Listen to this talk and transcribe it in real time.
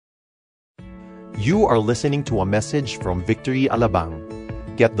You are listening to a message from Victory Alabang.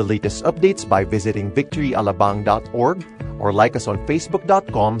 Get the latest updates by visiting victoryalabang.org or like us on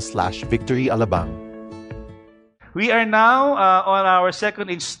facebook.com/victoryalabang. We are now on our second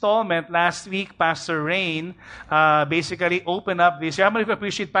installment. Last week, Pastor Rain basically opened up this. How many of you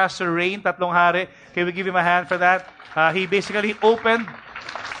appreciate Pastor Rain, Tatlong Hari? Can we give him a hand for that? He basically opened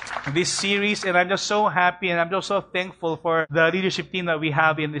this series, and I'm just so happy and I'm just so thankful for the leadership team that we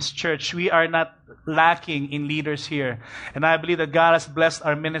have in this church. We are not lacking in leaders here. And I believe that God has blessed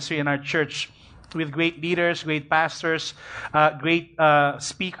our ministry and our church with great leaders, great pastors, great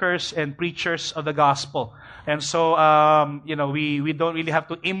speakers and preachers of the gospel. And so, we don't really have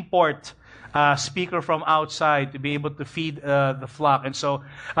to import a speaker from outside to be able to feed the flock. And so,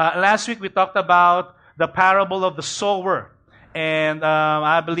 last week we talked about the parable of the sower. And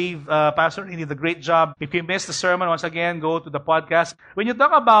I believe Pastor Lee did a great job. If you missed the sermon, once again, go to the podcast. When you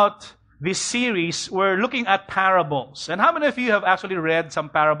talk about this series, we're looking at parables. And how many of you have actually read some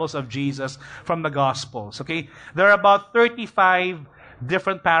parables of Jesus from the Gospels? Okay, there are about 35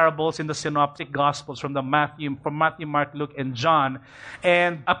 different parables in the synoptic Gospels from Matthew, Mark, Luke, and John.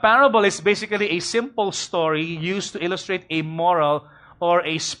 And a parable is basically a simple story used to illustrate a moral or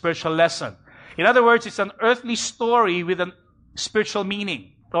a spiritual lesson. In other words, it's an earthly story with an spiritual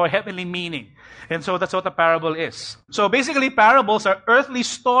meaning or heavenly meaning. And so that's what a parable is. So basically, parables are earthly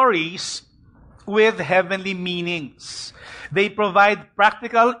stories with heavenly meanings. They provide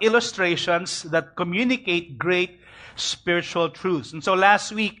practical illustrations that communicate great spiritual truths. And so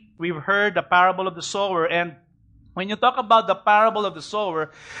last week, we've heard the parable of the sower. And when you talk about the parable of the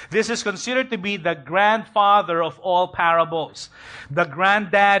sower, this is considered to be the grandfather of all parables. The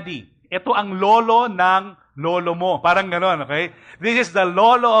granddaddy. Ito ang lolo ng lolo mo. Parang ganon, okay? This is the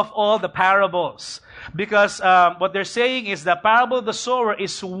lolo of all the parables. Because what they're saying is the parable of the sower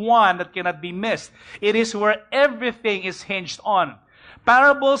is one that cannot be missed. It is where everything is hinged on.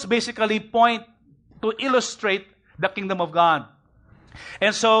 Parables basically point to illustrate the kingdom of God.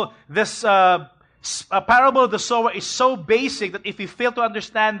 And so this parable of the sower is so basic that if we fail to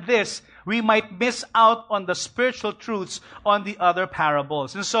understand this, we might miss out on the spiritual truths on the other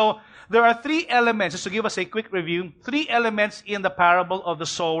parables. And so there are three elements, just to give us a quick review, three elements in the parable of the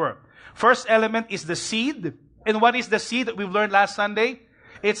sower. First element is the seed. And what is the seed that we've learned last Sunday?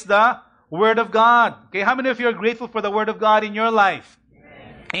 It's the Word of God. Okay, how many of you are grateful for the Word of God in your life?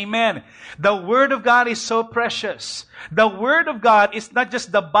 Amen. The Word of God is so precious. The Word of God is not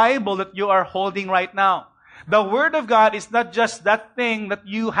just the Bible that you are holding right now. The Word of God is not just that thing that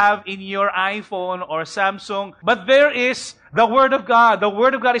you have in your iPhone or Samsung, but there is the Word of God. The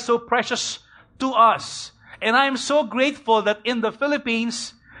Word of God is so precious to us. And I'm so grateful that in the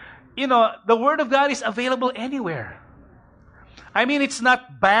Philippines, the Word of God is available anywhere. I mean, it's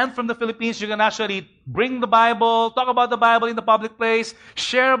not banned from the Philippines. You can actually bring the Bible, talk about the Bible in the public place,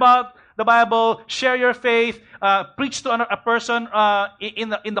 share about the Bible, share your faith, preach to a person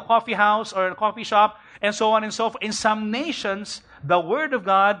in the coffee house or in a coffee shop, and so on and so forth. In some nations, the Word of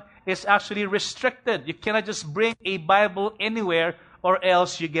God is actually restricted. You cannot just bring a Bible anywhere or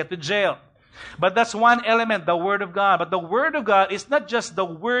else you get to jail. But that's one element, the Word of God. But the Word of God is not just the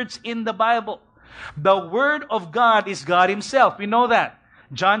words in the Bible. The Word of God is God Himself. We know that.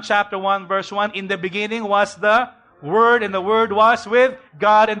 John chapter 1, verse 1, in the beginning was the Word, and the Word was with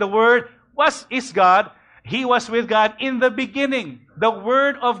God, and the Word is God. He was with God in the beginning. The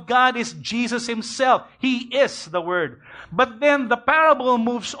Word of God is Jesus Himself. He is the Word. But then the parable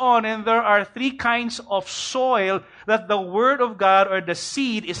moves on, and there are three kinds of soil that the Word of God or the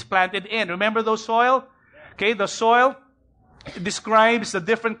seed is planted in. Remember those soil? Okay, the soil describes the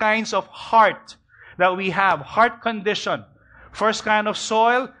different kinds of heart that we have. Heart condition. First kind of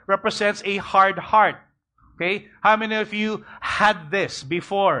soil represents a hard heart. Okay? How many of you had this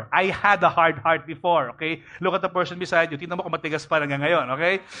before? I had a hard heart before. Okay? Look at the person beside you. Tingnan mo kung matigas pa hanggang ngayon.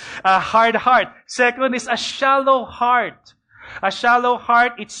 Okay? A hard heart. Second is a shallow heart. A shallow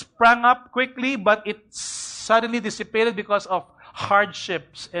heart, it sprang up quickly, but it suddenly dissipated because of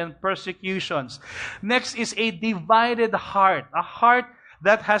hardships and persecutions. Next is a divided heart. A heart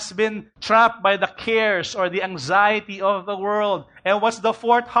that has been trapped by the cares or the anxiety of the world. And what's the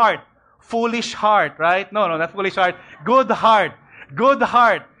fourth heart? Foolish heart, right? No, not foolish heart. Good heart. Good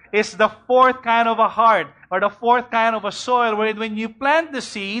heart is the fourth kind of a heart or the fourth kind of a soil where when you plant the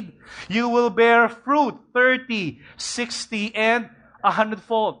seed, you will bear fruit 30, 60, and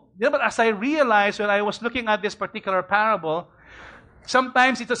 100-fold. But as I realized when I was looking at this particular parable,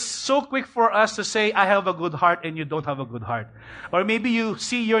 sometimes it's so quick for us to say, I have a good heart and you don't have a good heart. Or maybe you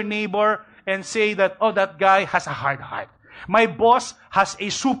see your neighbor and say that, oh, that guy has a hard heart. My boss has a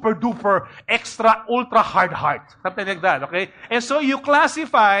super duper extra ultra hard heart. Something like that, okay? And so you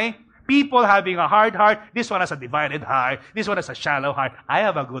classify people having a hard heart. This one has a divided heart. This one has a shallow heart. I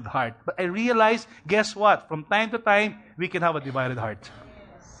have a good heart. But I realize, guess what? From time to time, we can have a divided heart.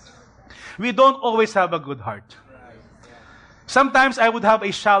 We don't always have a good heart. Sometimes I would have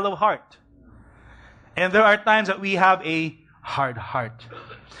a shallow heart. And there are times that we have a hard heart.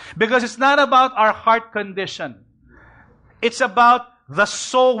 Because it's not about our heart condition. It's about the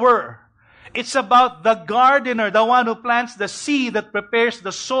sower. It's about the gardener, the one who plants the seed that prepares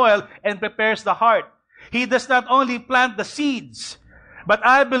the soil and prepares the heart. He does not only plant the seeds, but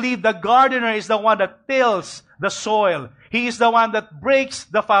I believe the gardener is the one that tills the soil. He is the one that breaks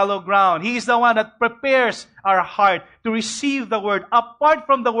the fallow ground. He is the one that prepares our heart to receive the Word. Apart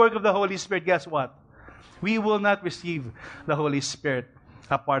from the work of the Holy Spirit, guess what? We will not receive the Holy Spirit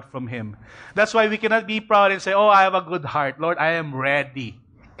apart from Him. That's why we cannot be proud and say, oh, I have a good heart. Lord, I am ready.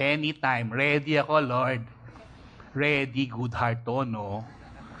 Anytime. Ready ako, Lord. Ready, good heart to, no?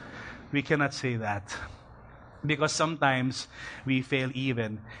 We cannot say that. Because sometimes we fail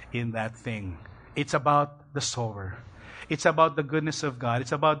even in that thing. It's about the sower. It's about the goodness of God.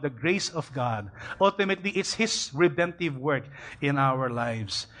 It's about the grace of God. Ultimately, it's His redemptive work in our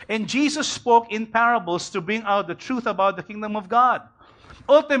lives. And Jesus spoke in parables to bring out the truth about the kingdom of God.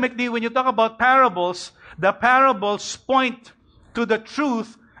 Ultimately, when you talk about parables, the parables point to the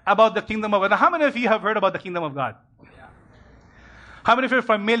truth about the kingdom of God. Now, how many of you have heard about the kingdom of God? How many of you are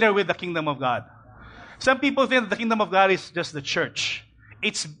familiar with the kingdom of God? Some people think that the kingdom of God is just the church.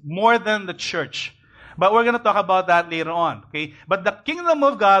 It's more than the church. But we're going to talk about that later on. Okay? But the kingdom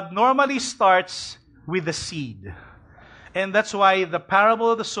of God normally starts with the seed. And that's why the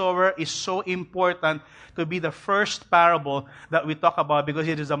parable of the sower is so important to be the first parable that we talk about, because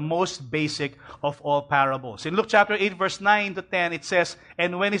it is the most basic of all parables. In Luke chapter 8, verse 9 to 10, it says,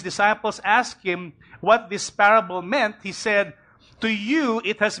 "And when His disciples asked Him what this parable meant, He said, 'To you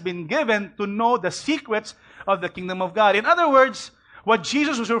it has been given to know the secrets of the kingdom of God.'" In other words, what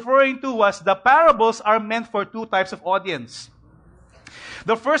Jesus was referring to was the parables are meant for two types of audience.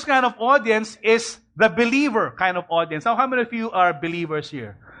 The first kind of audience is the believer kind of audience. Now, how many of you are believers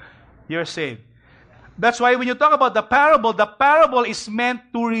here? You're saved. That's why when you talk about the parable is meant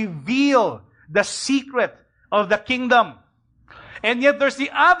to reveal the secret of the kingdom. And yet there's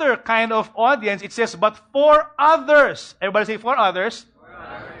the other kind of audience. It says, "But for others," everybody say, "For others."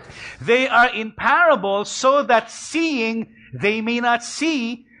 "They are in parables so that seeing they may not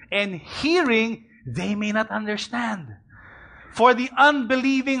see, and hearing they may not understand." For the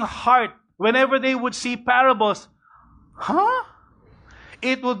unbelieving heart, whenever they would see parables,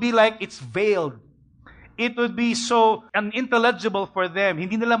 it would be like it's veiled. It would be so unintelligible for them.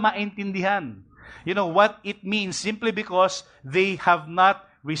 Hindi nila maintindihan, what it means, simply because they have not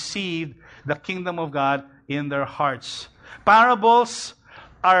received the kingdom of God in their hearts. Parables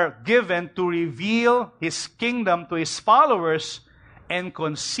are given to reveal His kingdom to His followers and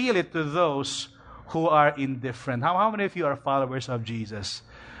conceal it to those who are indifferent. How many of you are followers of Jesus?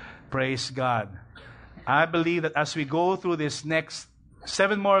 Praise God. I believe that as we go through this next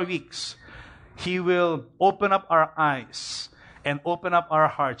 7 more weeks, He will open up our eyes and open up our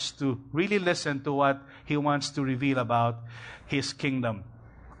hearts to really listen to what He wants to reveal about His kingdom.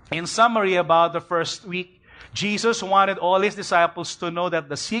 In summary, about the first week, Jesus wanted all His disciples to know that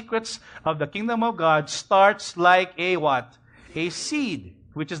the secrets of the kingdom of God starts like a what? A seed,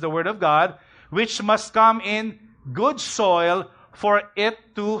 which is the Word of God, which must come in good soil for it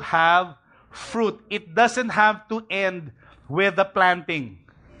to have fruit. It doesn't have to end with the planting.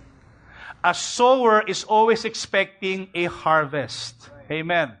 A sower is always expecting a harvest.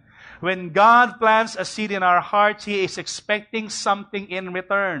 Amen. When God plants a seed in our hearts, He is expecting something in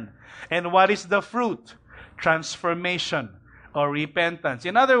return. And what is the fruit? Transformation or repentance.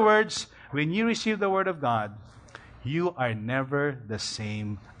 In other words, when you receive the Word of God, you are never the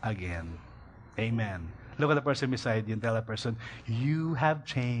same again. Amen. Look at the person beside you and tell that person, you have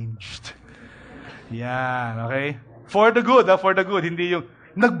changed. Yan, okay? For the good, for the good. Hindi yung,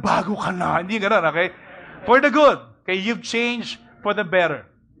 nagbago ka na. Hindi ganun, okay? For the good. Okay, you've changed for the better.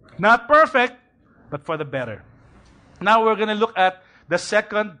 Not perfect, but for the better. Now we're going to look at the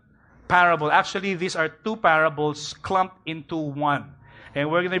second parable. Actually, these are 2 parables clumped into one. And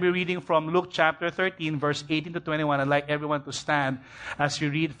we're going to be reading from Luke chapter 13, verse 18 to 21. I'd like everyone to stand as you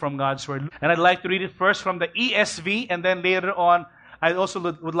read from God's Word. And I'd like to read it first from the ESV, and then later on, I also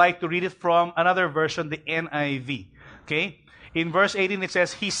would like to read it from another version, the NIV. Okay? In verse 18, it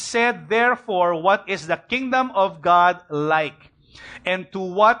says, "He said, therefore, what is the kingdom of God like? And to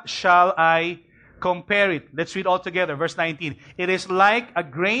what shall I compare it? Let's read all together. Verse 19. It is like a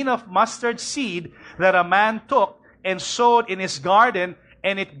grain of mustard seed that a man took and sowed in his garden,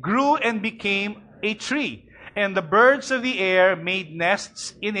 and it grew and became a tree. And the birds of the air made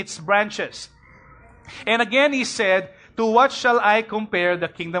nests in its branches. And again he said, to what shall I compare the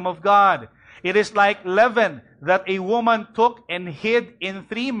kingdom of God? It is like leaven that a woman took and hid in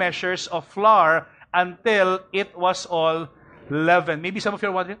 3 measures of flour until it was all leavened. Maybe some of you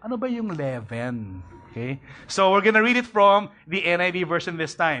are wondering, ano ba yung leaven? Okay? So we're going to read it from the NIV version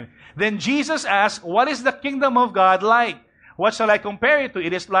this time. Then Jesus asked, what is the kingdom of God like? What shall I compare it to?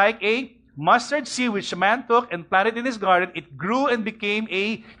 It is like a mustard seed which a man took and planted in his garden. It grew and became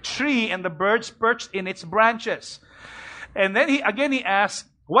a tree, and the birds perched in its branches. And then he asked,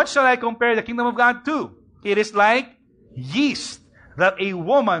 what shall I compare the kingdom of God to? It is like yeast that a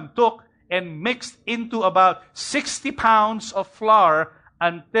woman took and mixed into about 60 pounds of flour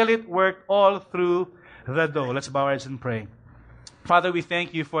until it worked all through the dough. Let's bow our heads and pray. Father, we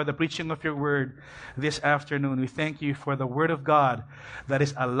thank you for the preaching of your word this afternoon. We thank you for the word of God that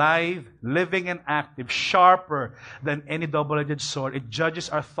is alive, living, and active, sharper than any double-edged sword. It judges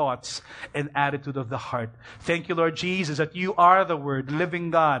our thoughts and attitude of the heart. Thank you, Lord Jesus, that you are the word, living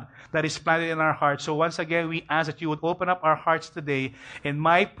God, that is planted in our hearts. So once again, we ask that you would open up our hearts today. And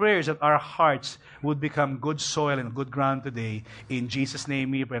my prayer is that our hearts would become good soil and good ground today. In Jesus' name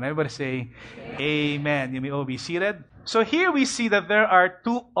we pray. And everybody say, Amen. You may all be seated. So here we see that there are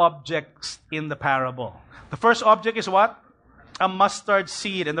 2 objects in the parable. The first object is what? A mustard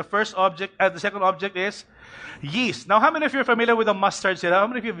seed. And the second object is yeast. Now, how many of you are familiar with a mustard seed? How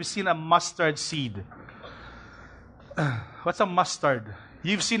many of you have seen a mustard seed? What's a mustard?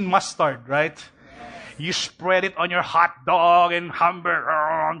 You've seen mustard, right? You spread it on your hot dog and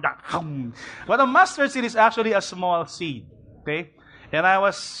hamburger. But a mustard seed is actually a small seed. Okay? And I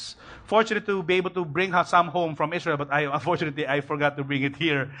was fortunate to be able to bring some home from Israel, but unfortunately I forgot to bring it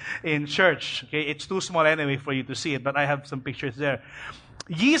here in church. Okay, it's too small anyway for you to see it, but I have some pictures there.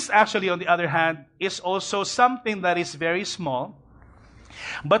 Yeast actually, on the other hand, is also something that is very small.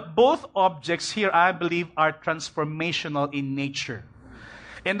 But both objects here, I believe, are transformational in nature.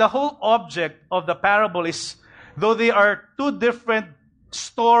 And the whole object of the parable is, though they are 2 different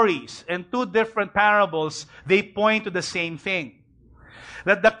stories and 2 different parables, they point to the same thing.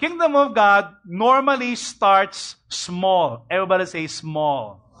 That the kingdom of God normally starts small. Everybody say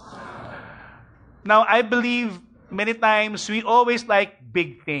small. Now, I believe many times we always like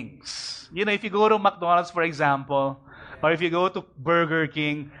big things. You know, if you go to McDonald's, for example, or if you go to Burger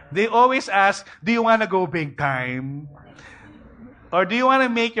King, they always ask, do you want to go big time? Or do you want to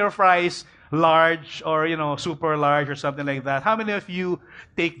make your fries large or, super large or something like that? How many of you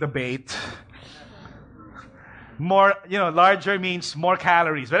take the bait? More, larger means more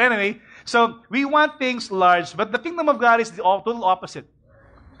calories. But anyway, so we want things large, but the kingdom of God is the total opposite.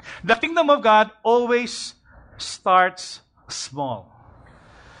 The kingdom of God always starts small.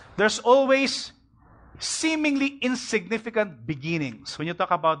 There's always seemingly insignificant beginnings when you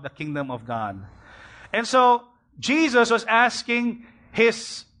talk about the kingdom of God. And so Jesus was asking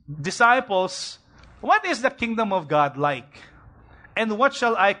his disciples, what is the kingdom of God like? And what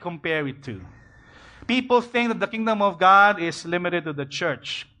shall I compare it to? People think that the kingdom of God is limited to the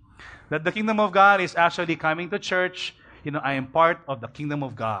church. That the kingdom of God is actually coming to church. I am part of the kingdom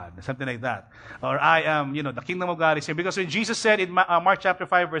of God. Something like that. Or I am, the kingdom of God is here. Because when Jesus said in Mark chapter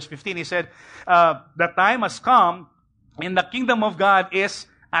 5 verse 15, he said, the time has come and the kingdom of God is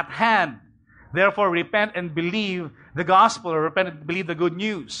at hand. Therefore, repent and believe the gospel, or repent and believe the good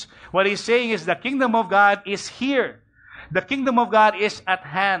news. What he's saying is the kingdom of God is here. The kingdom of God is at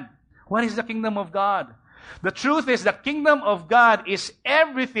hand. What is the kingdom of God? The truth is the kingdom of God is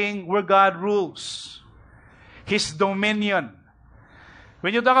everything where God rules. His dominion.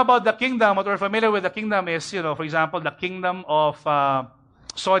 When you talk about the kingdom, what we're familiar with the kingdom is, for example, the kingdom of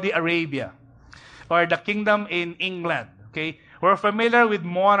Saudi Arabia or the kingdom in England. Okay? We're familiar with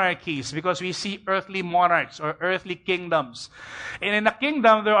monarchies because we see earthly monarchs or earthly kingdoms. And in a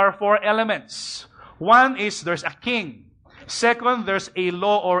kingdom, there are 4 elements. One is there's a king. Second, there's a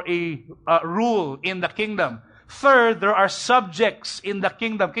law or a rule in the kingdom. Third, there are subjects in the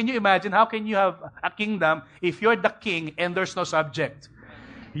kingdom. Can you imagine? How can you have a kingdom if you're the king and there's no subject?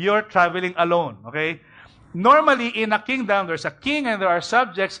 You're traveling alone, okay? Normally, in a kingdom, there's a king and there are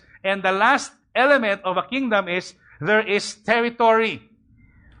subjects. And the last element of a kingdom is there is territory,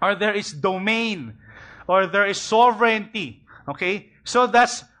 or there is domain, or there is sovereignty, okay? So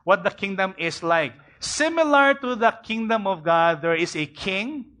that's what the kingdom is like. Similar to the kingdom of God, there is a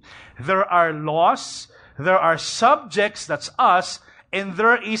king, there are laws, there are subjects, that's us, and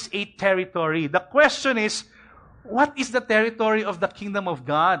there is a territory. The question is, what is the territory of the kingdom of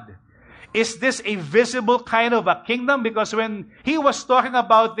God? Is this a visible kind of a kingdom? Because when he was talking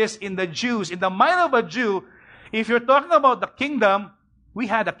about this in the Jews, in the mind of a Jew, if you're talking about the kingdom, we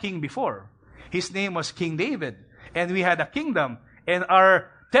had a king before. His name was King David. And we had a kingdom. And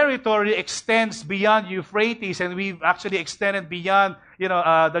our territory extends beyond Euphrates. And we've actually extended beyond,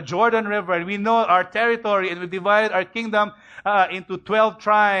 the Jordan River. And we know our territory. And we divided our kingdom into 12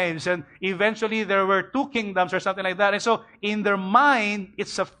 tribes. And eventually there were 2 kingdoms or something like that. And so in their mind,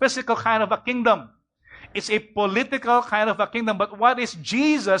 it's a physical kind of a kingdom. It's a political kind of a kingdom. But what is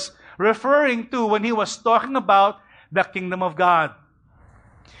Jesus referring to when he was talking about the kingdom of God?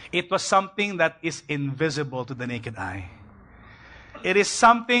 It was something that is invisible to the naked eye. It is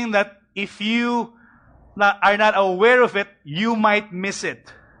something that if you are not aware of it, you might miss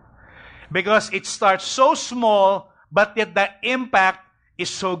it. Because it starts so small, but yet the impact is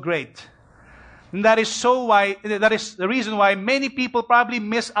so great. And that is the reason why many people probably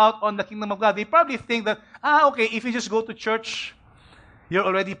miss out on the kingdom of God. They probably think that, okay, if you just go to church, you're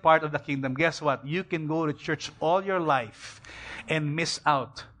already part of the kingdom. Guess what? You can go to church all your life and miss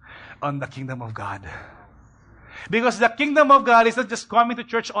out on the kingdom of God. Because the kingdom of God is not just coming to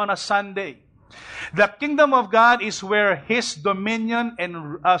church on a Sunday. The kingdom of God is where His dominion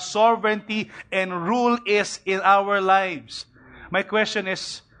and sovereignty and rule is in our lives. My question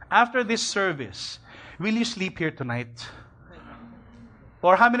is, after this service, will you sleep here tonight?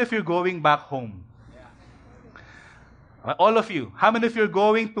 Or how many of you are going back home? All of you. How many of you are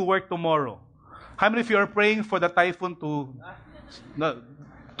going to work tomorrow? How many of you are praying for the typhoon to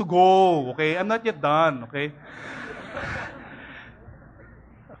go? Okay, I'm not yet done. Okay.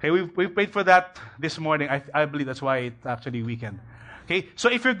 Okay, we prayed for that this morning. I believe that's why it's actually weekend. Okay, so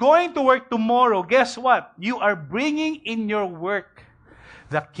if you're going to work tomorrow, guess what? You are bringing in your work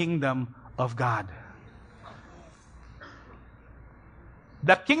the kingdom of God.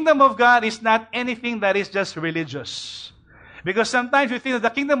 The kingdom of God is not anything that is just religious. Because sometimes we think that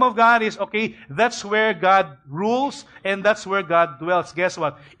the kingdom of God is, okay, that's where God rules and that's where God dwells. Guess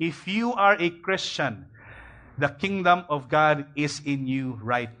what? If you are a Christian, the kingdom of God is in you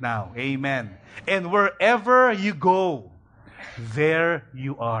right now. Amen. And wherever you go, there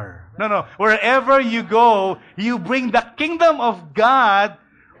you are. No. Wherever you go, you bring the kingdom of God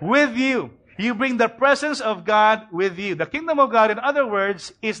with you. You bring the presence of God with you. The kingdom of God, in other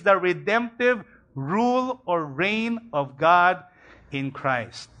words, is the redemptive rule or reign of God in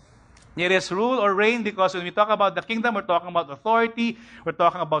Christ. It is rule or reign because when we talk about the kingdom, we're talking about authority, we're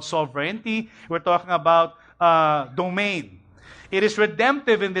talking about sovereignty, we're talking about domain. It is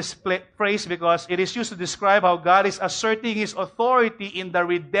redemptive in this phrase because it is used to describe how God is asserting His authority in the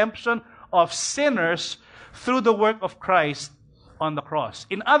redemption of sinners through the work of Christ on the cross.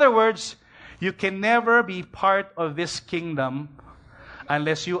 In other words, you can never be part of this kingdom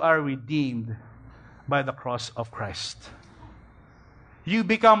unless you are redeemed by the cross of Christ. You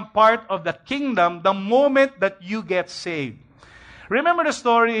become part of the kingdom the moment that you get saved. Remember the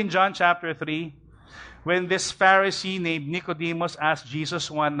story in John chapter 3 when this Pharisee named Nicodemus asked Jesus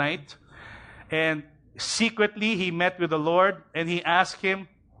one night, and secretly he met with the Lord and he asked Him,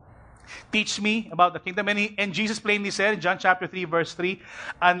 teach me about the kingdom. And Jesus plainly said in John chapter 3 verse 3,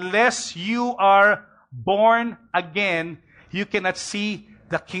 unless you are born again, you cannot see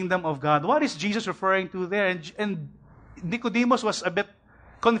the kingdom of God. What is Jesus referring to there? And Nicodemus was a bit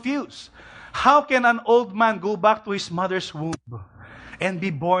confused. How can an old man go back to his mother's womb and be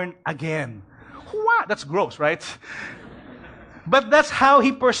born again? What? That's gross, right? But that's how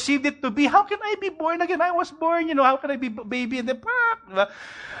he perceived it to be. How can I be born again? I was born, how can I be a baby and then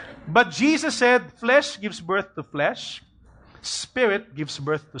But Jesus said, flesh gives birth to flesh, spirit gives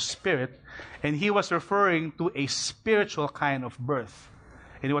birth to spirit, and He was referring to a spiritual kind of birth.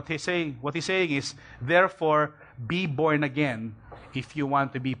 And what he's saying is, therefore, be born again if you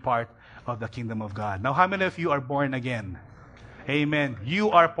want to be part of the kingdom of God. Now, how many of you are born again? Amen.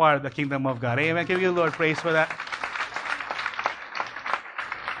 You are part of the kingdom of God. Amen. Give you Lord praise for that.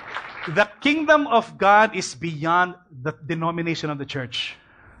 The kingdom of God is beyond the denomination of the church.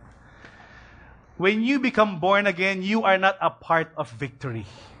 When you become born again, you are not a part of Victory.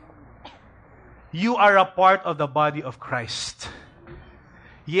 You are a part of the body of Christ.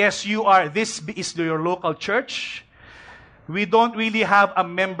 Yes, you are. This is your local church. We don't really have a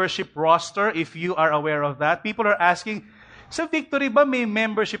membership roster, if you are aware of that. People are asking, sa Victory ba may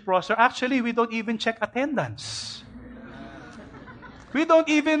membership roster? Actually, we don't even check attendance. We don't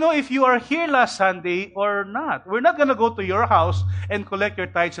even know if you are here last Sunday or not. We're not going to go to your house and collect your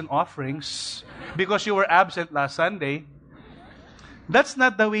tithes and offerings because you were absent last Sunday. That's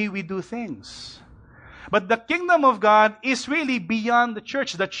not the way we do things. But the kingdom of God is really beyond the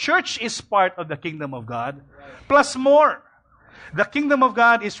church. The church is part of the kingdom of God, plus more. The kingdom of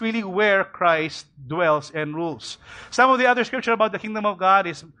God is really where Christ dwells and rules. Some of the other scripture about the kingdom of God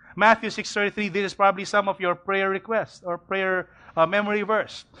is Matthew 6:33. This is probably some of your prayer requests or prayer memory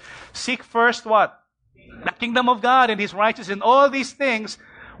verse. Seek first what? The kingdom of God and His righteousness, and all these things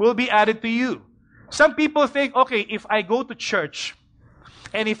will be added to you. Some people think, okay, if I go to church,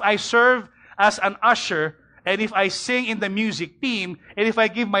 and if I serve as an usher, and if I sing in the music team, and if I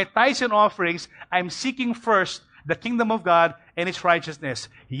give my tithes and offerings, I'm seeking first the kingdom of God and His righteousness.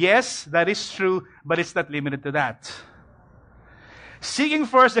 Yes, that is true, but it's not limited to that. Seeking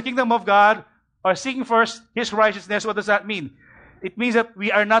first the kingdom of God, or seeking first His righteousness, what does that mean? It means that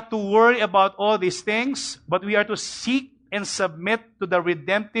we are not to worry about all these things, but we are to seek and submit to the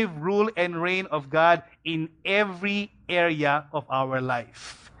redemptive rule and reign of God in every area of our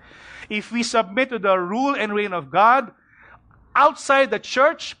life. If we submit to the rule and reign of God outside the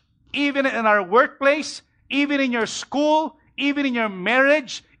church, even in our workplace, even in your school, even in your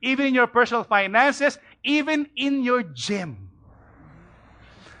marriage, even in your personal finances, even in your gym.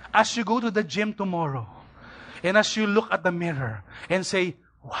 As you go to the gym tomorrow, and as you look at the mirror and say,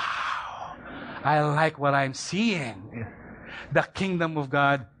 wow, I like what I'm seeing. The kingdom of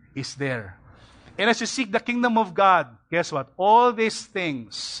God is there. And as you seek the kingdom of God, guess what? All these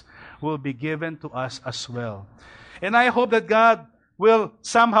things will be given to us as well. And I hope that God will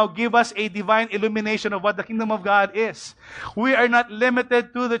somehow give us a divine illumination of what the kingdom of God is. We are not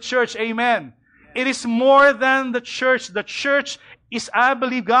limited to the church. Amen. It is more than the church. The church is, I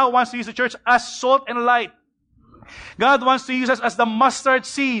believe, God wants to use the church as salt and light. God wants to use us as the mustard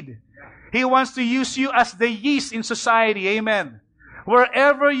seed. He wants to use you as the yeast in society. Amen.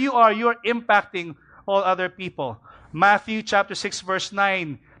 Wherever you are impacting all other people. Matthew chapter 6 verse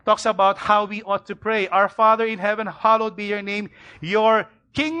 9 talks about how we ought to pray. Our Father in heaven, hallowed be your name. Your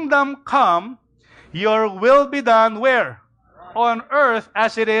kingdom come. Your will be done where? On earth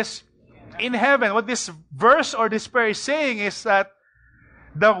as it is in heaven. What this verse or this prayer is saying is that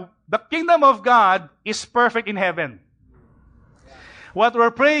the kingdom of God is perfect in heaven. What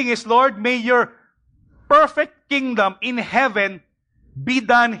we're praying is, Lord, may your perfect kingdom in heaven be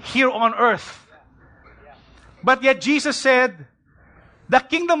done here on earth. But yet Jesus said, the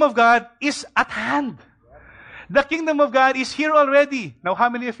kingdom of God is at hand. The kingdom of God is here already. Now, how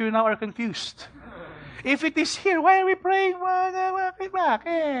many of you now are confused? If it is here, why are we praying?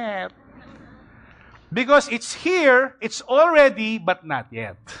 Because it's here, it's already, but not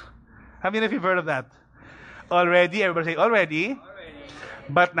yet. How many of you have heard of that? Already, everybody say already,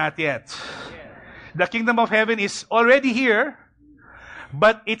 but not yet. The kingdom of heaven is already here,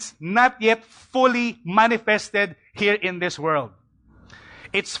 but it's not yet fully manifested here in this world.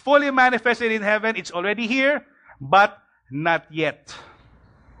 It's fully manifested in heaven, it's already here, but not yet.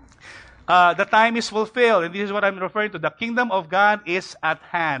 The time is fulfilled, and this is what I'm referring to. The kingdom of God is at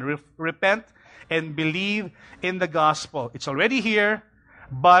hand. Repent and believe in the gospel. It's already here,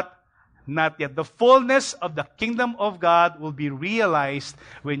 but not yet. The fullness of the kingdom of God will be realized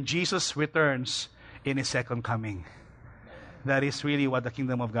when Jesus returns in His second coming. That is really what the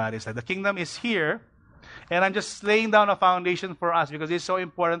kingdom of God is like. The kingdom is here, and I'm just laying down a foundation for us because it's so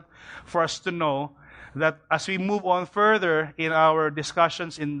important for us to know that as we move on further in our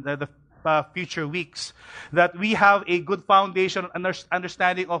discussions in the future weeks, that we have a good foundation,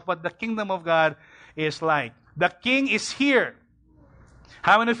 understanding of what the kingdom of God is like. The King is here.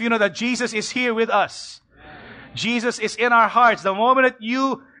 How many of you know that Jesus is here with us? Jesus is in our hearts. The moment that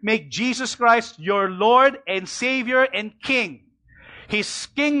you make Jesus Christ your Lord and Savior and King, His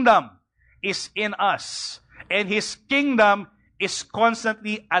kingdom is in us. And His kingdom is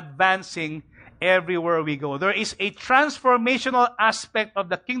constantly advancing everywhere we go. There is a transformational aspect of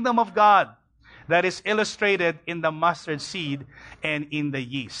the kingdom of God that is illustrated in the mustard seed and in the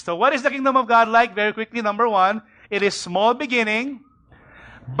yeast. So what is the kingdom of God like? Very quickly, number one, it is small beginning,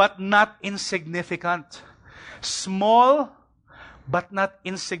 but not insignificant. Small, but not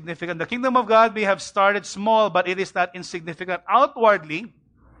insignificant. The kingdom of God may have started small, but it is not insignificant. Outwardly,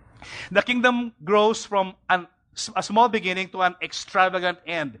 the kingdom grows from a small beginning to an extravagant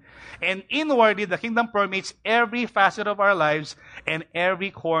end. And inwardly, the kingdom permeates every facet of our lives and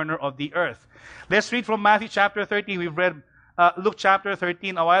every corner of the earth. Let's read from Matthew chapter 13. We've read Luke chapter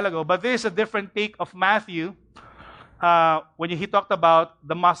 13 a while ago, but this is a different take of Matthew when he talked about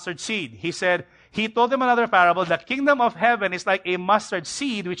the mustard seed. He said, he told them another parable. The kingdom of heaven is like a mustard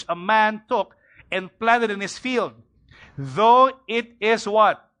seed which a man took and planted in his field. Though it is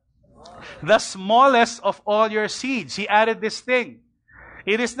what? The smallest of all your seeds. He added this thing.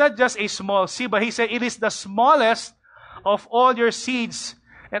 It is not just a small seed, but he said it is the smallest of all your seeds.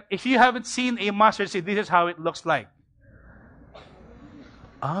 And if you haven't seen a mustard seed, this is how it looks like.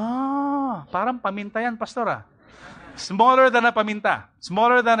 Parang paminta yan, pastor. Smaller than a paminta.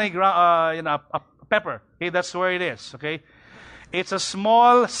 Smaller than a pepper. Okay, that's where it is. Okay, it's a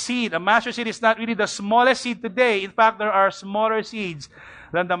small seed. A mustard seed is not really the smallest seed today. In fact, there are smaller seeds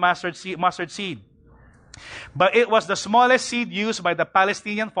than the mustard seed. But it was the smallest seed used by the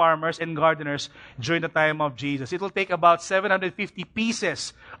Palestinian farmers and gardeners during the time of Jesus. It will take about 750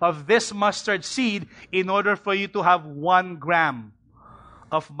 pieces of this mustard seed in order for you to have 1 gram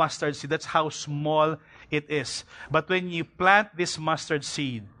of mustard seed. That's how small it is. But when you plant this mustard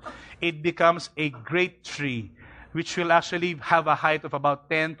seed, it becomes a great tree, which will actually have a height of about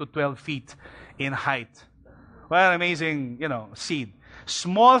 10 to 12 feet in height. What an amazing, seed.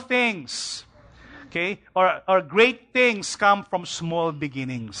 Small things, okay, or great things come from small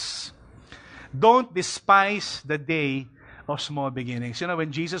beginnings. Don't despise the day of small beginnings.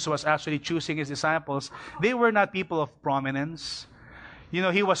 When Jesus was actually choosing his disciples, they were not people of prominence.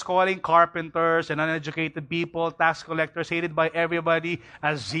 He was calling carpenters and uneducated people, tax collectors, hated by everybody,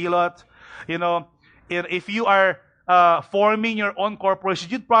 as zealot. If you are forming your own corporation,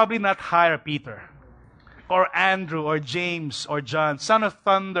 you'd probably not hire Peter or Andrew or James or John, son of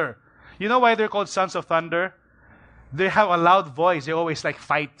thunder. You know why they're called sons of thunder? They have a loud voice. They always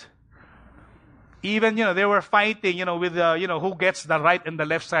fight. Even, they were fighting, with, who gets the right and the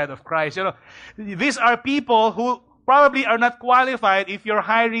left side of Christ. These are people who probably are not qualified if you're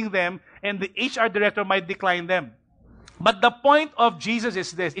hiring them, and the HR director might decline them. But the point of Jesus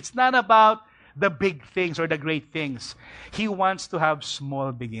is this. It's not about the big things or the great things. He wants to have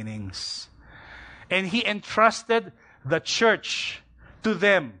small beginnings. And he entrusted the church to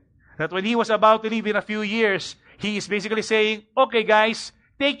them. That when he was about to leave in a few years, he is basically saying, okay guys,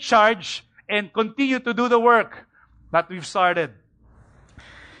 take charge and continue to do the work that we've started.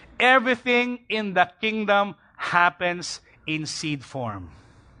 Everything in the kingdom happens in seed form.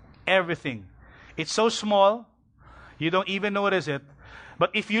 Everything. It's so small, you don't even notice it. But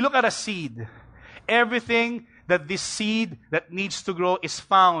if you look at a seed, everything that this seed that needs to grow is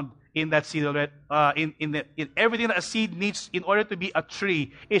found in that seed already. In everything that a seed needs in order to be a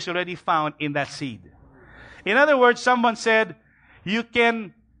tree is already found in that seed. In other words, someone said, you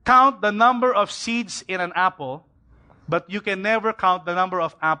can count the number of seeds in an apple, but you can never count the number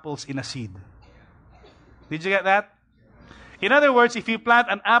of apples in a seed. Did you get that? In other words, if you plant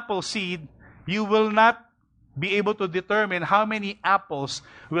an apple seed, you will not be able to determine how many apples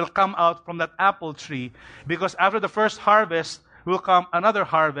will come out from that apple tree, because after the first harvest will come another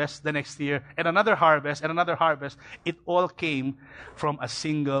harvest the next year, and another harvest, and another harvest. It all came from a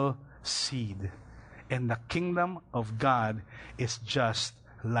single seed. And the kingdom of God is just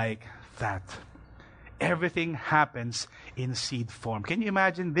like that. Everything happens in seed form. Can you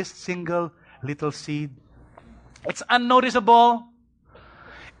imagine this single little seed? It's unnoticeable.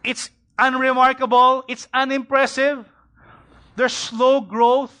 It's unremarkable. It's unimpressive. There's slow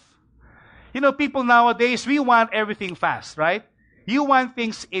growth. People nowadays, we want everything fast, right? You want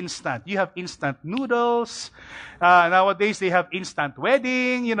things instant. You have instant noodles. Nowadays, they have instant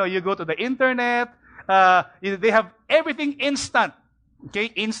wedding. You go to the internet. They have everything instant. Okay,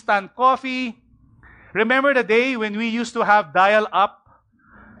 instant coffee. Remember the day when we used to have dial-up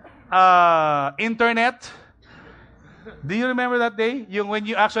internet? Do you remember that day? When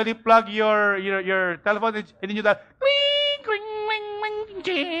you actually plug your telephone and then you that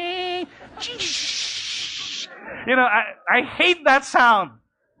I hate that sound.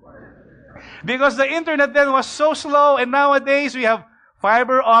 Because the internet then was so slow, and nowadays we have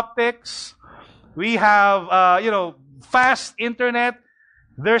fiber optics. We have fast internet.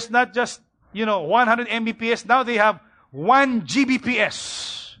 There's not just 100 Mbps. Now they have 1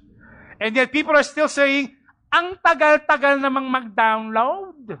 Gbps. And yet people are still saying, ang tagal-tagal namang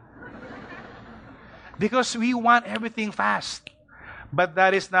mag-download. Because we want everything fast. But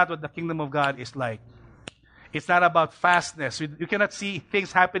that is not what the kingdom of God is like. It's not about fastness. You cannot see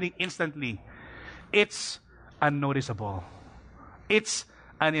things happening instantly. It's unnoticeable. It's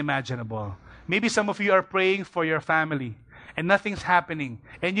unimaginable. Maybe some of you are praying for your family and nothing's happening.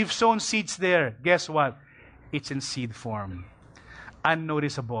 And you've sown seeds there. Guess what? It's in seed form.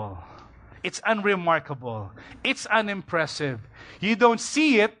 Unnoticeable. It's unremarkable. It's unimpressive. You don't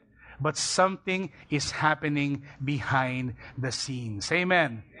see it, but something is happening behind the scenes.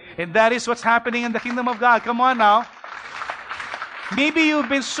 Amen. And that is what's happening in the kingdom of God. Come on now. Maybe you've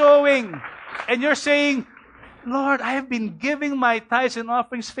been sowing and you're saying, Lord, I have been giving my tithes and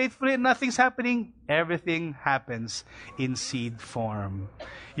offerings faithfully and nothing's happening. Everything happens in seed form.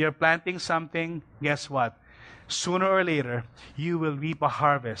 You're planting something, guess what? Sooner or later, you will reap a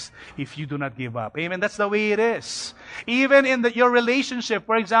harvest if you do not give up. Amen? That's the way it is. Even in your relationship,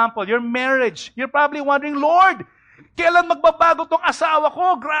 for example, your marriage, you're probably wondering, Lord, kailan magbabago tong asawa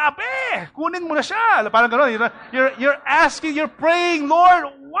ko? Grabe! Kunin mo na siya. Parang gano'n. You're asking, you're praying,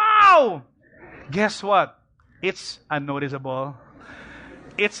 Lord, wow! Guess what? It's unnoticeable.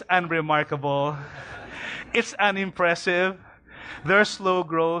 It's unremarkable. It's unimpressive. There's slow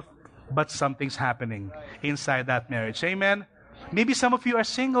growth, but something's happening inside that marriage. Amen? Maybe some of you are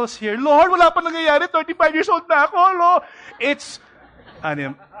singles here. Lord, wala pa nangyayari. 35 years old na ako, Lord. It's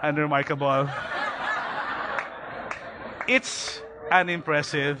unremarkable. It's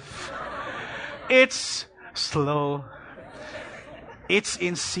unimpressive. It's slow. It's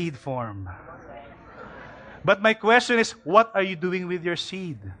in seed form. But my question is, what are you doing with your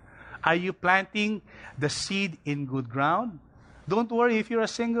seed? Are you planting the seed in good ground? Don't worry, if you're a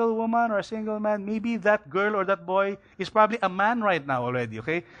single woman or a single man, maybe that girl or that boy is probably a man right now already,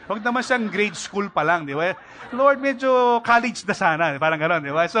 okay? Huwag naman siyang grade school pa lang, di ba? Lord, medyo college na sana, parang gano'n,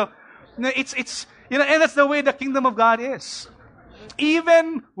 di ba? So, it's and that's the way the kingdom of God is.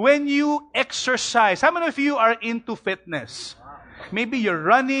 Even when you exercise, how many of you are into fitness? Maybe you're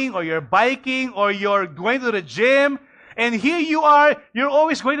running or you're biking or you're going to the gym and here you are, you're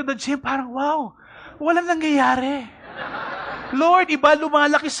always going to the gym, parang wow, walang nangyayari. Lord, iba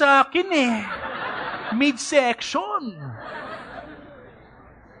lumalaki sa akin eh. Midsection.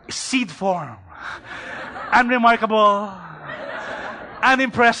 Seed form. Unremarkable.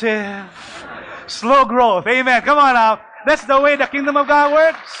 Unimpressive. Slow growth. Amen. Come on now. That's the way the kingdom of God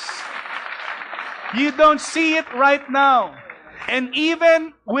works. You don't see it right now. And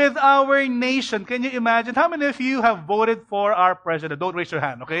even with our nation, can you imagine? How many of you have voted for our president? Don't raise your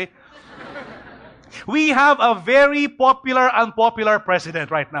hand, okay? We have a very popular, unpopular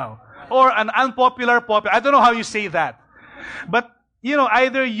president right now. Or an unpopular, popular. I don't know how you say that. But,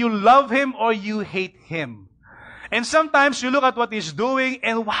 either you love him or you hate him. And sometimes you look at what he's doing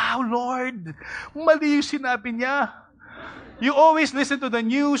and, wow, Lord, mali yung sinabi niya. You always listen to the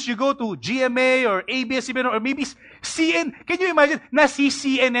news. You go to GMA or ABS-CBN or maybe CN. Can you imagine?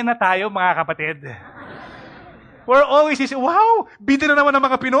 Nasi-CNN na tayo, mga kapatid. We're always saying, wow, bida na naman ng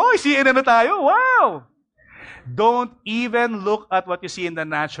mga Pinoy. CNN na tayo. Wow. Don't even look at what you see in the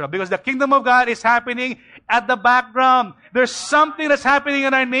natural because the kingdom of God is happening at the background. There's something that's happening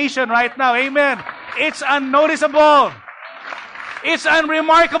in our nation right now. Amen. It's unnoticeable. It's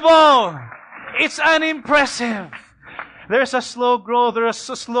unremarkable. It's unimpressive. There's a slow growth. There's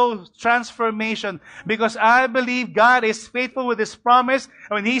a slow transformation because I believe God is faithful with His promise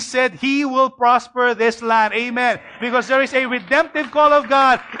when He said He will prosper this land. Amen. Because there is a redemptive call of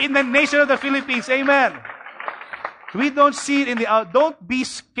God in the nation of the Philippines. Amen. We don't see it in the out. Don't be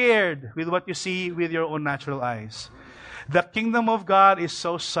scared with what you see with your own natural eyes. The kingdom of God is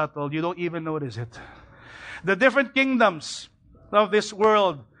so subtle, you don't even notice it. The different kingdoms of this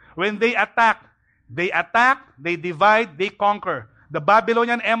world, when they attack, they divide, they conquer. The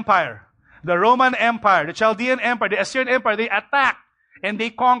Babylonian Empire, the Roman Empire, the Chaldean Empire, the Assyrian Empire, they attack and they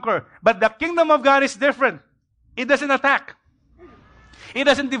conquer. But the kingdom of God is different. It doesn't attack. It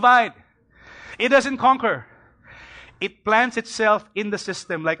doesn't divide. It doesn't conquer. It plants itself in the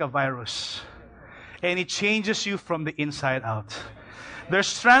system like a virus. And it changes you from the inside out.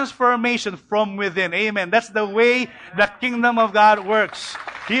 There's transformation from within. Amen. That's the way the kingdom of God works.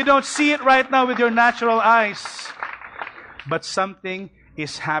 You don't see it right now with your natural eyes. But something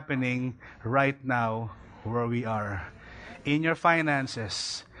is happening right now where we are. In your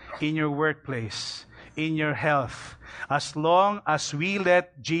finances, in your workplace, in your health. As long as we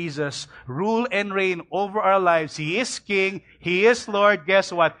let Jesus rule and reign over our lives, He is King, He is Lord,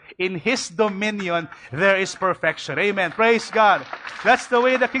 guess what? In His dominion, there is perfection. Amen. Praise God. That's the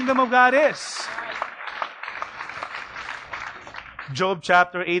way the kingdom of God is. Job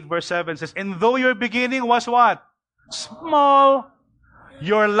chapter 8 verse 7 says, and though your beginning was what? Small,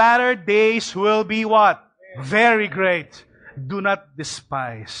 your latter days will be what? Very great. Do not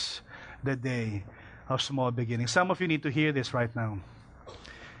despise the day of small beginnings. Some of you need to hear this right now.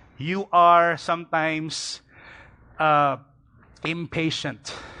 You are sometimes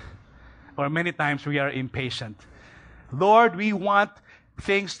impatient. Or many times we are impatient. Lord, we want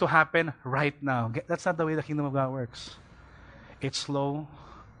things to happen right now. That's not the way the kingdom of God works. It's slow.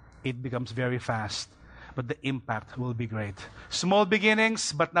 It becomes very fast. But the impact will be great. Small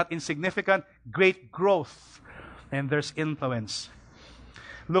beginnings, but not insignificant. Great growth. And there's influence.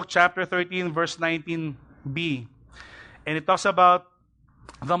 Luke chapter 13, verse 19 B. And it talks about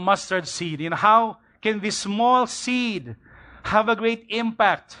the mustard seed. How can this small seed have a great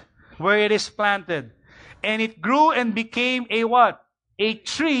impact where it is planted? And it grew and became a what? A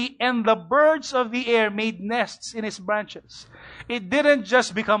tree, and the birds of the air made nests in its branches. It didn't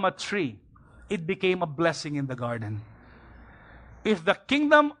just become a tree. It became a blessing in the garden. If the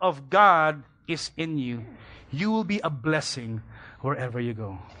kingdom of God is in you, you will be a blessing wherever you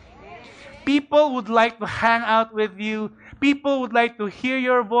go. People would like to hang out with you. People would like to hear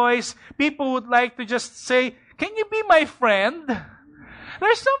your voice. People would like to just say, "Can you be my friend?"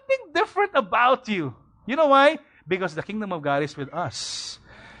 There's something different about you. You know why? Because the kingdom of God is with us.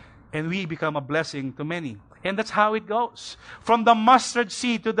 And we become a blessing to many. And that's how it goes. From the mustard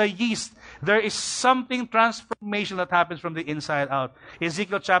seed to the yeast, there is something transformational that happens from the inside out.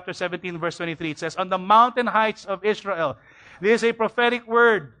 Ezekiel chapter 17, verse 23, it says, "On the mountain heights of Israel," there is a prophetic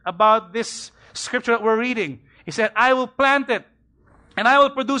word about this scripture that we're reading. He said, "I will plant it, and I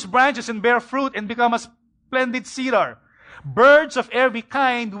will produce branches and bear fruit and become a splendid cedar. Birds of every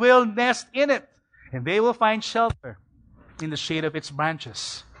kind will nest in it, and they will find shelter in the shade of its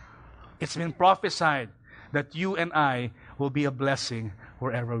branches." It's been prophesied that you and I will be a blessing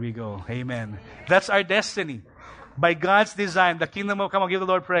wherever we go. Amen. That's our destiny. By God's design, the kingdom will come. I'll give the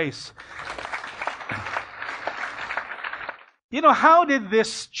Lord praise. How did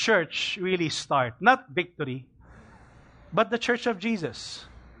this church really start? Not Victory, but the Church of Jesus.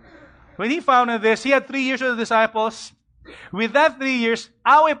 When he founded this, he had 3 years with the disciples. With that 3 years,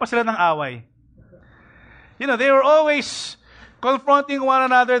 away pa sila ng away. They were always confronting one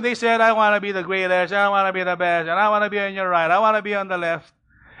another. They said, "I want to be the greatest, I want to be the best, and I want to be on your right, I want to be on the left."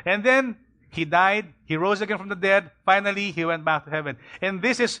 And then he died, he rose again from the dead, finally he went back to heaven. And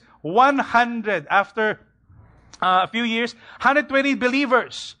this is 100, after a few years, 120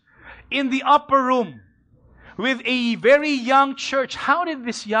 believers in the upper room with a very young church. How did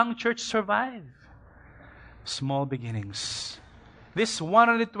this young church survive? Small beginnings. This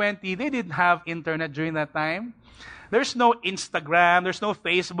 120, they didn't have internet during that time. There's no Instagram, there's no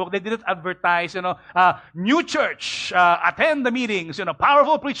Facebook. They didn't advertise, new church, attend the meetings,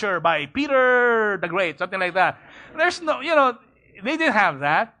 powerful preacher by Peter the Great, something like that. There's no, they didn't have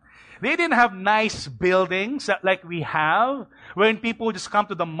that. They didn't have nice buildings like we have, when people just come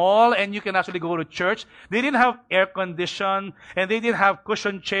to the mall and you can actually go to church. They didn't have air condition, and they didn't have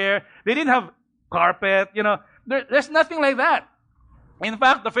cushion chair. They didn't have carpet, there's nothing like that. In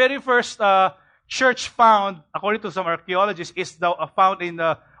fact, the very first church found, according to some archaeologists,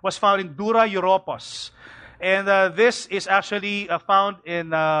 was found in Dura Europos. And this is actually found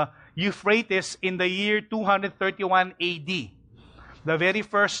in Euphrates in the year 231 AD. The very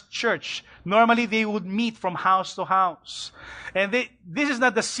first church. Normally, they would meet from house to house. And this is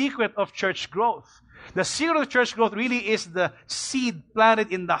not the secret of church growth. The secret of church growth really is the seed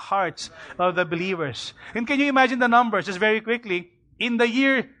planted in the hearts of the believers. And can you imagine the numbers? Just very quickly. In the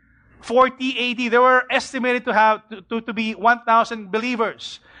year 40 AD, there were estimated to have to be 1,000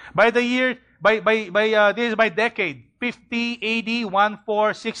 believers. By the year, this is by decade. 50 AD,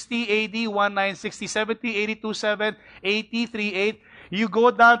 14, 60 AD, 19, 60, 70, 82, 7, 80, 38. You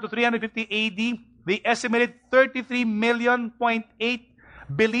go down to 350 AD, they estimated 33.8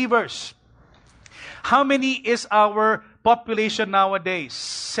 believers. How many is our population nowadays?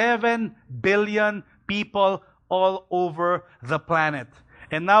 7 billion people all over the planet.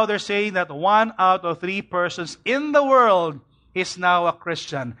 And now they're saying that 1 out of 3 persons in the world is now a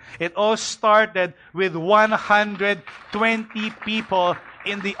Christian. It all started with 120 people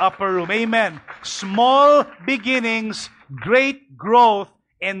in the upper room. Amen. Small beginnings, great growth,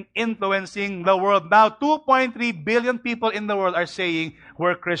 and influencing the world. Now, 2.3 billion people in the world are saying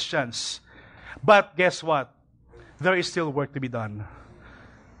we're Christians. But guess what? There is still work to be done.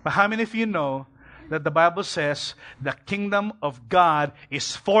 But how many of you know that the Bible says the kingdom of God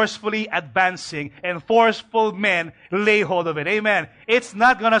is forcefully advancing and forceful men lay hold of it? Amen. It's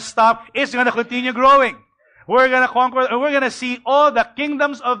not going to stop. It's going to continue growing. We're going to conquer, and we're going to see all the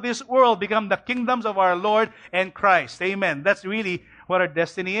kingdoms of this world become the kingdoms of our Lord and Christ. Amen. That's really what our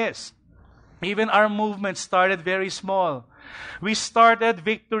destiny is. Even our movement started very small. We started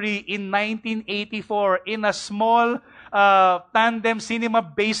Victory in 1984 in a small tandem cinema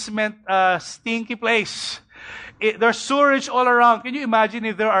basement stinky place. There's sewerage all around. Can you imagine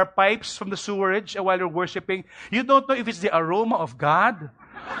if there are pipes from the sewerage while you're worshiping? You don't know if it's the aroma of God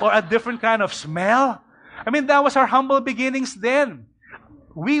or a different kind of smell. I mean, that was our humble beginnings then.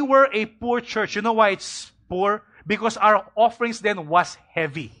 We were a poor church. You know why it's poor? Because our offerings then was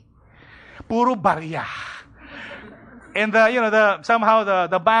heavy. Puro barya. And somehow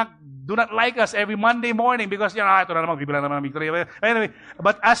the bank do not like us every Monday morning because, ito na naman, bibila naman ng victory. Anyway,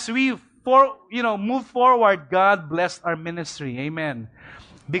 but as we move forward, God blessed our ministry. Amen.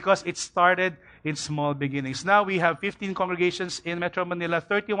 Because it started in small beginnings. Now we have 15 congregations in Metro Manila,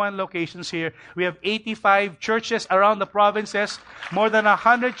 31 locations here. We have 85 churches around the provinces, more than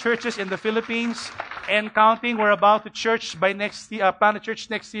 100 churches in the Philippines and counting. We're about to plant a church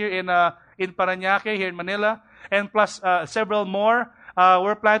next year in Parañaque, here in Manila, and plus several more.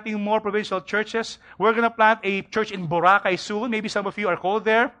 We're planting more provincial churches. We're going to plant a church in Boracay soon. Maybe some of you are called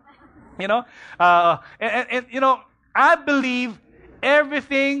there. I believe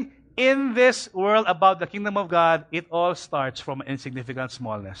everything in this world about the kingdom of God, it all starts from insignificant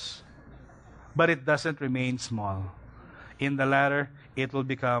smallness. But it doesn't remain small. In the latter, it will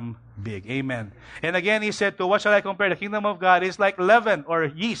become big. Amen. And again, he said, to what shall I compare? The kingdom of God is like leaven or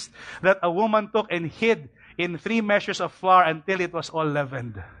yeast that a woman took and hid in 3 measures of flour until it was all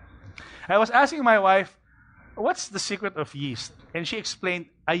leavened. I was asking my wife, what's the secret of yeast? And she explained,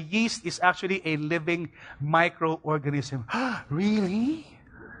 a yeast is actually a living microorganism. Really?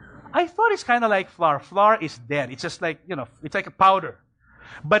 I thought it's kind of like flour. Flour is dead. It's just like, it's like a powder.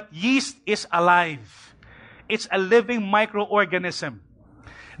 But yeast is alive. It's a living microorganism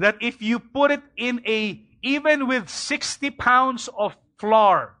that if you put it in even with 60 pounds of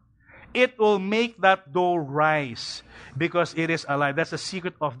flour, it will make that dough rise because it is alive. That's the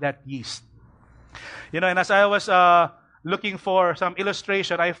secret of that yeast. And as I was looking for some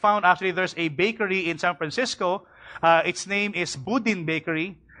illustration, I found actually there's a bakery in San Francisco. Its name is Budin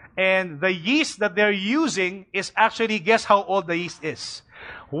Bakery. And the yeast that they're using is actually, guess how old the yeast is?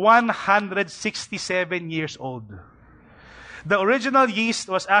 167 years old. The original yeast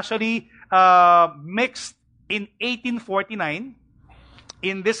was actually mixed in 1849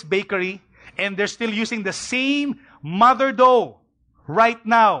 in this bakery. And they're still using the same mother dough right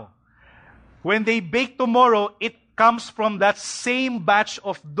now. When they bake tomorrow, it comes from that same batch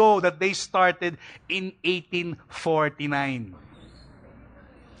of dough that they started in 1849.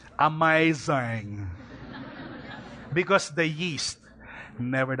 Amazing. Because the yeast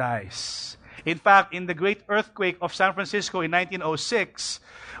never dies. In fact, in the great earthquake of San Francisco in 1906,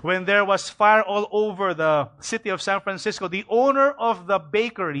 when there was fire all over the city of San Francisco, the owner of the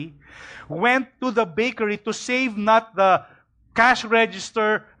bakery went to the bakery to save not the cash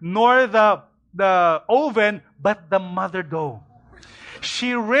register nor the oven, but the mother dough.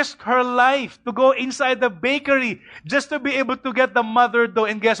 She risked her life to go inside the bakery just to be able to get the mother dough.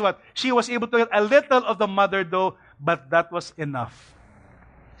 And guess what? She was able to get a little of the mother dough, but that was enough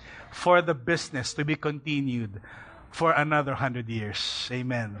for the business to be continued for another 100 years.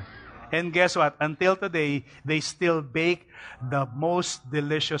 Amen. And guess what? Until today, they still bake the most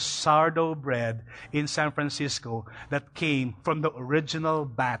delicious sourdough bread in San Francisco that came from the original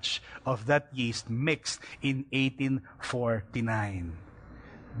batch of that yeast mixed in 1849.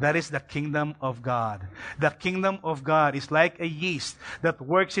 That is the kingdom of God. The kingdom of God is like a yeast that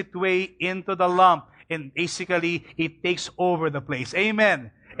works its way into the lump and basically it takes over the place.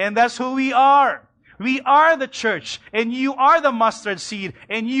 Amen. And that's who we are. We are the church, and you are the mustard seed,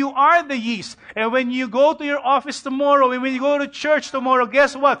 and you are the yeast. And when you go to your office tomorrow, and when you go to church tomorrow,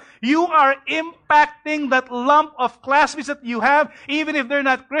 guess what? You are impacting that lump of classmates that you have, even if they're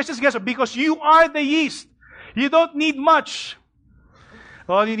not Christians. Guess what? Because you are the yeast. You don't need much.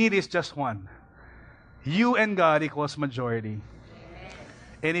 All you need is just one. You and God equals majority.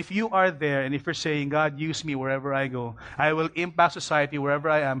 And if you are there, and if you're saying, God, use me wherever I go, I will impact society wherever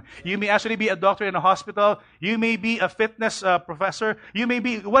I am. You may actually be a doctor in a hospital. You may be a fitness professor. You may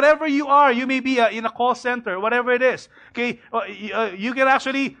be, whatever you are, you may be in a call center, whatever it is. Okay, you can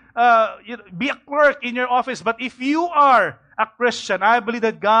actually be a clerk in your office. But if you are a Christian, I believe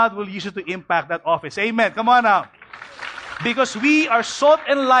that God will use you to impact that office. Amen. Come on now. Because we are salt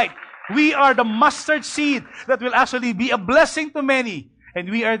and light. We are the mustard seed that will actually be a blessing to many. And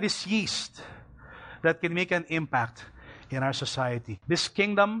we are this yeast that can make an impact in our society. This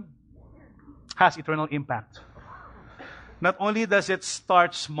kingdom has eternal impact. Not only does it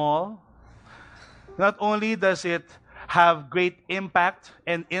start small, not only does it have great impact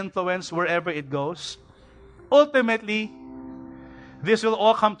and influence wherever it goes, ultimately, this will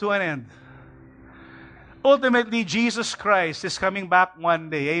all come to an end. Ultimately, Jesus Christ is coming back one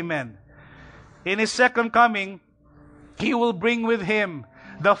day. Amen. In His second coming, He will bring with Him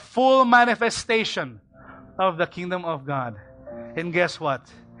the full manifestation of the kingdom of God. And guess what?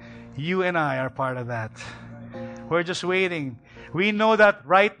 You and I are part of that. We're just waiting. We know that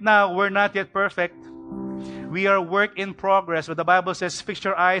right now we're not yet perfect. We are work in progress. But the Bible says, fix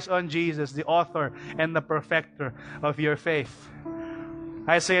your eyes on Jesus, the author and the perfecter of your faith.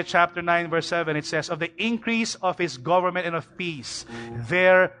 Isaiah chapter 9 verse 7, it says, of the increase of His government and of peace,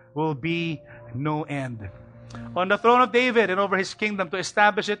 there will be no end. On the throne of David and over His kingdom, to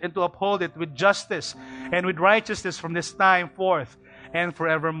establish it and to uphold it with justice and with righteousness from this time forth and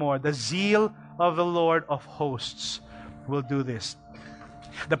forevermore. The zeal of the Lord of hosts will do this.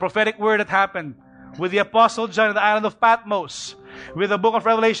 The prophetic word that happened with the Apostle John on the island of Patmos, with the book of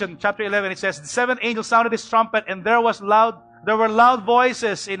Revelation, chapter 11, it says, the seventh angel sounded his trumpet, and there were loud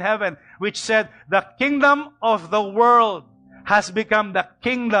voices in heaven, which said, the kingdom of the world has become the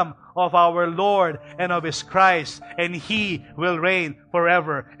kingdom of our Lord and of His Christ, and He will reign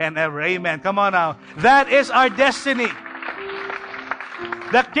forever and ever. Amen. Come on now. That is our destiny.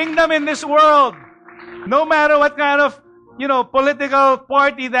 The kingdom in this world, no matter what kind of political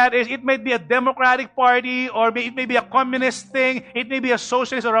party that is. It may be a Democratic Party, or it may be a communist thing. It may be a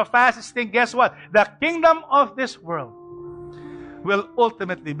socialist or a fascist thing. Guess what? The kingdom of this world will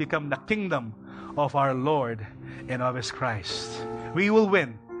ultimately become the kingdom of our Lord and of His Christ. We will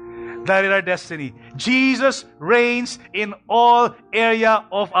win. That is our destiny. Jesus reigns in all area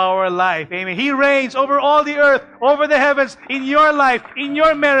of our life. Amen. He reigns over all the earth, over the heavens, in your life, in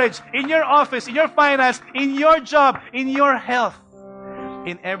your marriage, in your office, in your finance, in your job, in your health,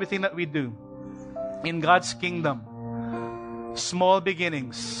 in everything that we do. In God's kingdom, small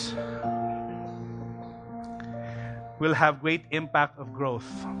beginnings will have great impact of growth.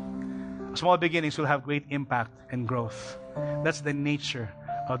 Small beginnings will have great impact and growth. That's the nature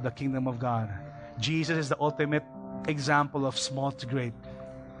of the kingdom of God. Jesus is the ultimate example of small to great.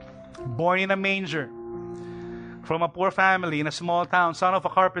 Born in a manger, from a poor family in a small town, son of a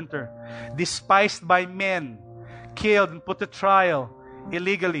carpenter, despised by men, killed and put to trial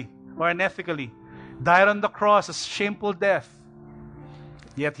illegally or unethically, died on the cross a shameful death.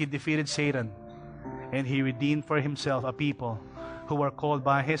 Yet He defeated Satan, and He redeemed for Himself a people who are called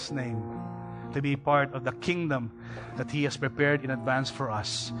by His name to be part of the kingdom that He has prepared in advance for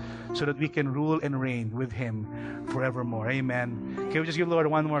us, so that we can rule and reign with Him forevermore. Amen. Can we just give the Lord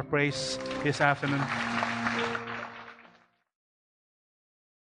one more praise this afternoon?